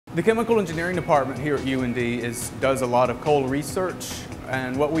The chemical engineering department here at UND does a lot of coal research,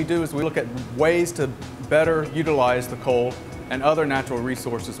 and what we do is we look at ways to better utilize the coal and other natural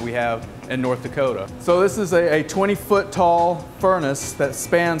resources we have in North Dakota. So this is a 20-foot tall furnace that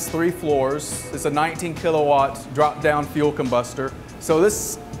spans 3 floors. It's a 19 kilowatt drop-down fuel combustor. So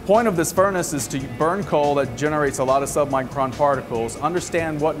this point of this furnace is to burn coal that generates a lot of submicron particles,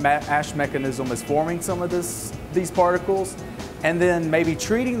 understand what ash mechanism is forming some of these particles, and then maybe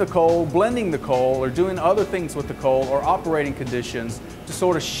treating the coal, blending the coal, or doing other things with the coal or operating conditions to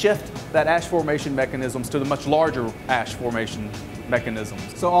sort of shift that ash formation mechanisms to the much larger ash formation mechanisms.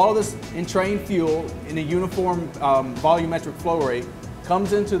 So all of this entrained fuel in a uniform volumetric flow rate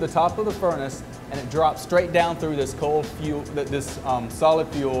comes into the top of the furnace and it drops straight down through this coal fuel, this solid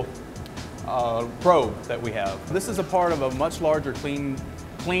fuel probe that we have. This is a part of a much larger clean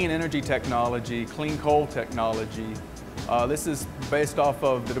energy technology, clean coal technology. This is based off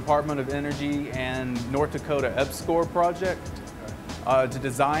of the Department of Energy and North Dakota EPSCoR project to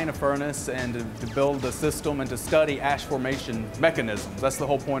design a furnace and to build a system and to study ash formation mechanisms. That's the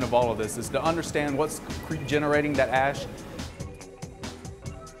whole point of all of this, is to understand what's generating that ash